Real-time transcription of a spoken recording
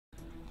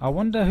I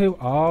wonder who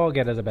I'll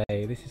get as a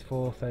bay. This is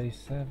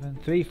 437,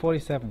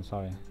 347,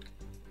 sorry.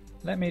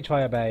 Let me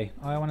try a bay.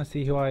 I want to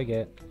see who I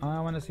get. I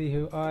want to see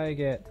who I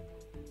get.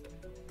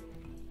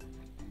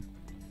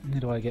 Who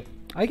do I get?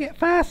 I get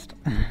Fast!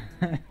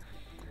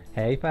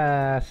 Hey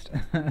Fast!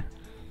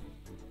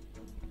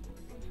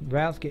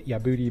 Rouse, get your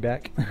booty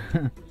back.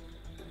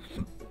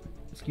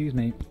 Excuse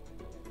me.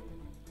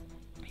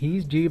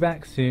 He's due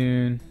back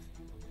soon.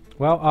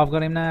 Well, I've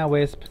got him now,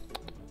 Wisp.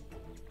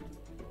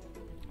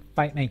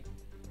 Fight me.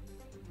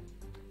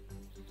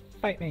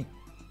 Fight me.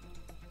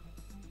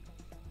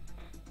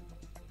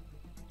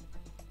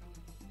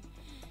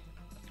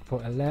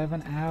 For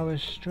 11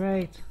 hours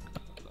straight.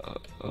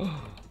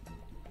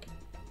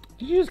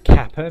 Did you just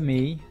capper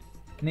me,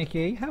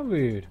 Nikki? How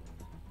rude.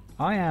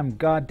 I am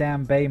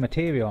goddamn bay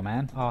material,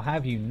 man. I'll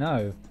have you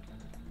know.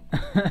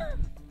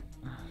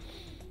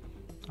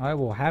 I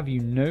will have you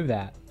know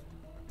that.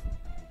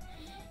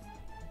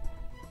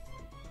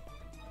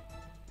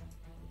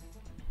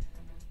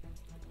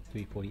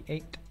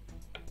 $348.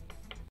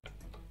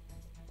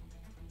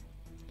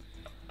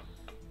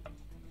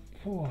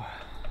 Oh,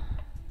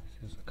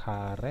 this is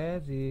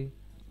crazy.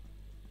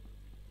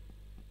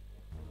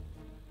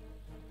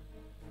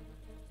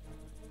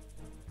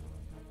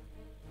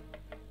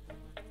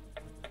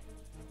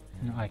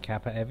 I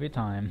cap it every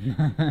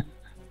time.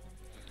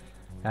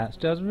 That's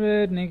just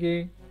rude,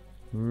 Nikki.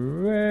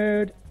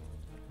 Rude.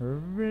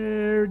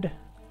 Rude.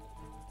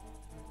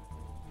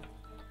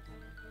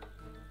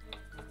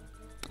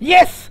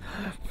 Yes!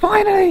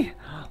 Finally!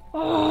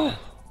 Oh!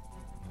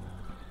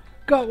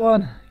 Got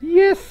one!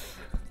 Yes!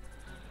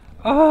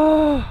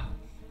 Oh!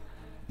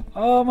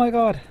 Oh my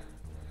god!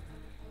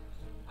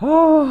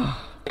 Oh!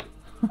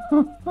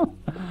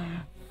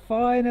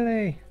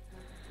 Finally!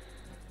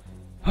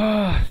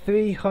 Oh,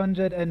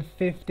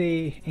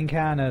 350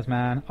 encounters,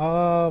 man.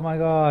 Oh my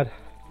god.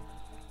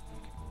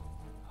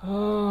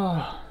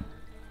 Oh.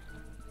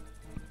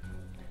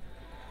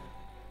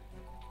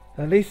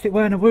 At least it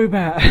weren't a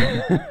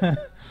Woobat.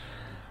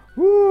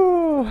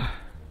 Woo!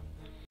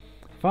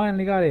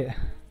 Finally got it.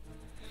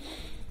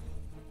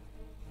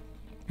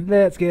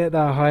 Let's get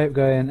the hype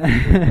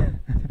going.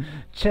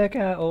 Check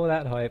out all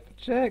that hype.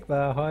 Check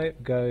the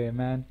hype going,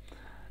 man.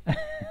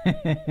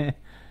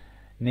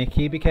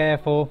 Nikki, be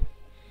careful.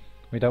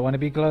 We don't want to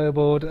be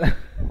globaled.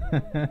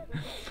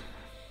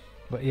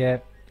 But yeah,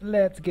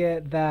 let's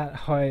get that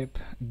hype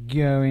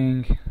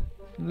going.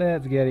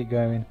 Let's get it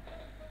going.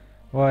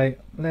 Right,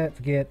 let's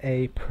get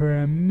a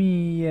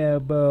Premier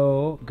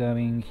Ball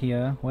going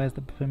here. Where's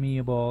the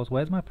Premier Balls?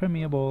 Where's my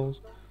Premier Balls?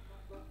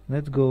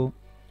 Let's go.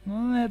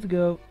 Let's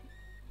go.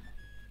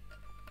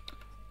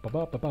 Ba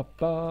ba ba ba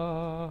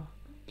ba.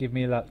 Give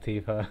me luck,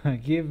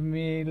 Tifa. Give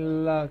me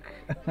luck.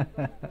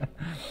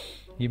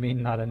 You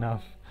mean not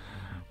enough?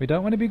 We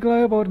don't want to be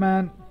globaled,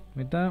 man.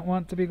 We don't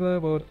want to be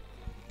globaled.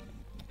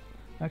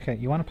 Okay,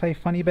 you want to play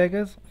Funny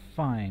Beggars?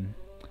 Fine.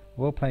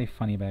 We'll play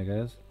Funny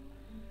Beggars.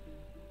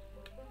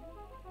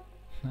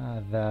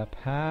 The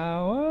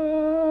power.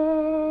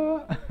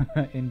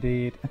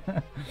 Indeed.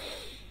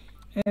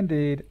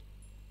 Indeed.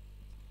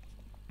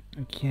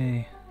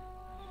 Okay.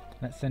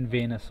 Let's send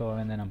Venusaur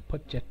and then I'll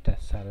put you to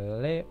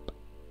sleep.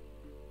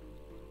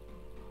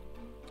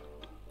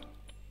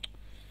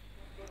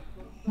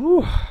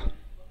 Woo.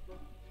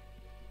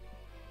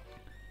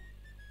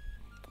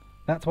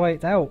 That's why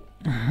it's out.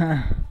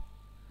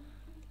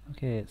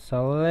 Okay,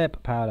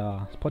 sleep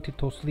powder. Let's put it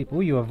to sleep.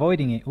 Oh, you're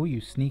avoiding it. Oh, you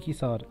sneaky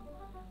sod.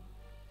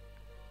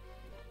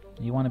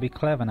 You want to be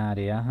clever now,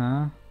 dear,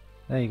 huh?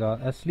 There you go.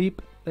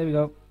 Asleep. There we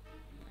go.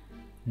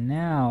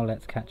 Now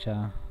let's catch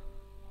her.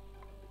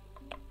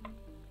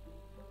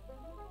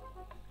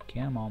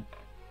 Come on.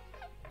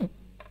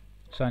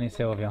 Shiny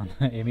Sylveon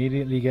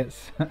immediately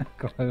gets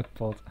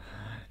globaled.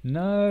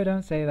 No,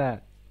 don't say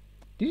that.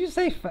 Did you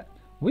say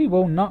we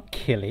will not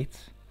kill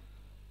it?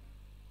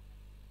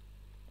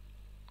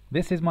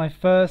 This is my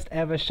first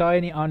ever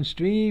shiny on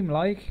stream,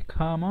 like,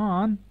 come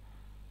on.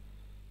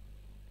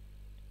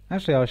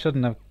 Actually, I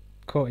shouldn't have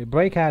caught it.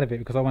 Break out of it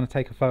because I want to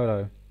take a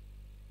photo.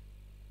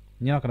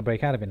 You're not going to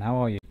break out of it now,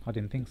 are you? I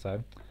didn't think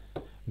so.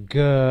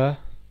 Grr.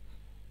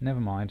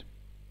 Never mind.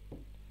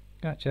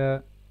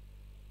 Gotcha.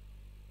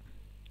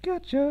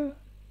 Gotcha.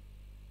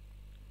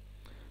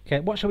 Okay,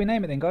 what shall we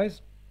name it then,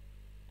 guys?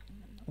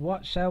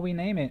 What shall we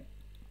name it?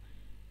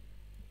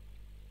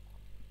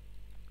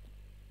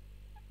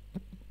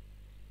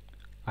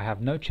 I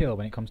have no chill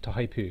when it comes to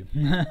Haipu.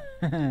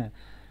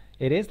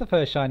 It is the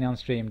first shiny on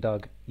stream,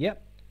 Doug.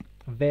 Yep.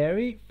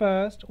 Very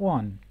first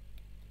one.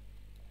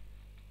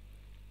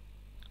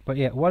 But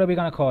yeah, what are we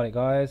going to call it,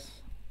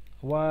 guys?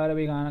 What are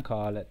we going to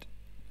call it?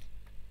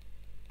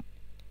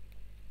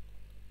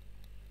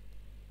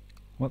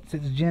 What's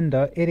its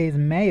gender? It is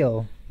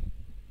male.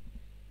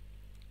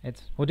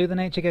 We'll do the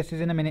nature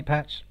guesses in a minute,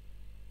 Patch.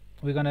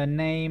 We're going to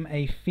name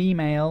a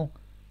female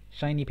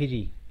shiny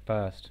Pidgey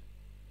first.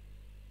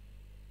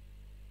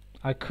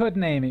 I could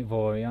name it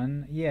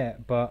Vorion, yeah,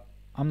 but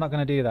I'm not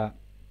going to do that.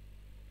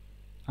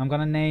 I'm going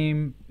to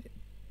name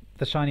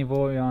the shiny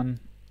Vorion,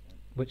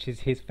 which is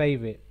his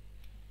favourite.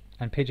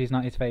 And Pidgey's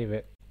not his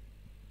favourite.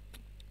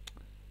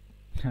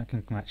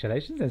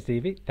 Congratulations then,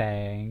 Stevie.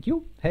 Thank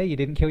you. Hey, you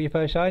didn't kill your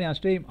first shiny on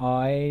stream.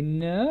 I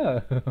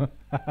know.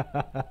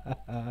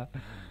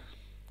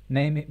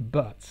 Name it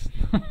Butts.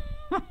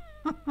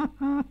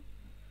 I'm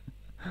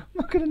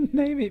not going to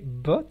name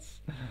it Butts.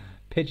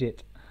 Pidgeot.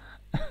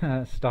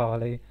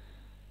 Starly.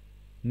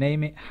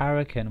 Name it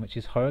Hurricane, which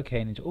is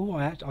Hurricane. Oh,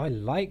 I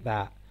like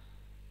that.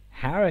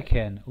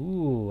 Hurricane.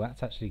 Ooh,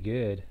 that's actually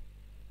good.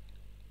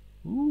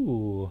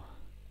 Ooh.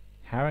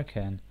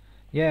 Hurricane.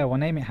 Yeah, well,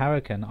 name it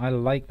Hurricane. I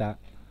like that.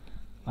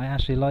 I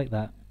actually like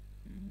that.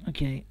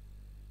 Okay.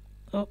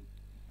 Oh,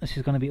 this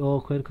is going to be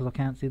awkward because I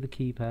can't see the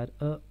keypad.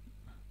 Oh.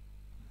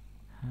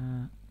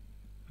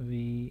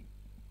 Hurricane.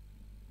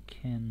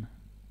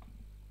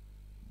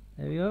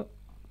 There we go.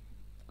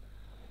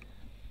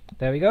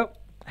 There we go.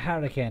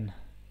 Hurricane.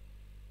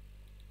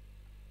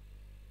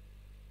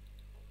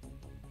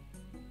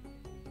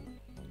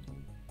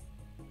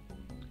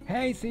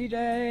 Hey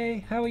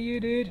CJ, how are you,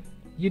 dude?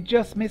 You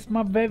just missed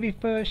my very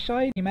first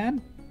shiny,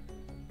 man.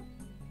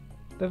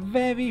 The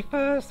very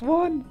first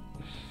one.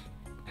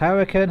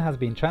 Hurricane has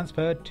been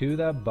transferred to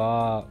the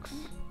box.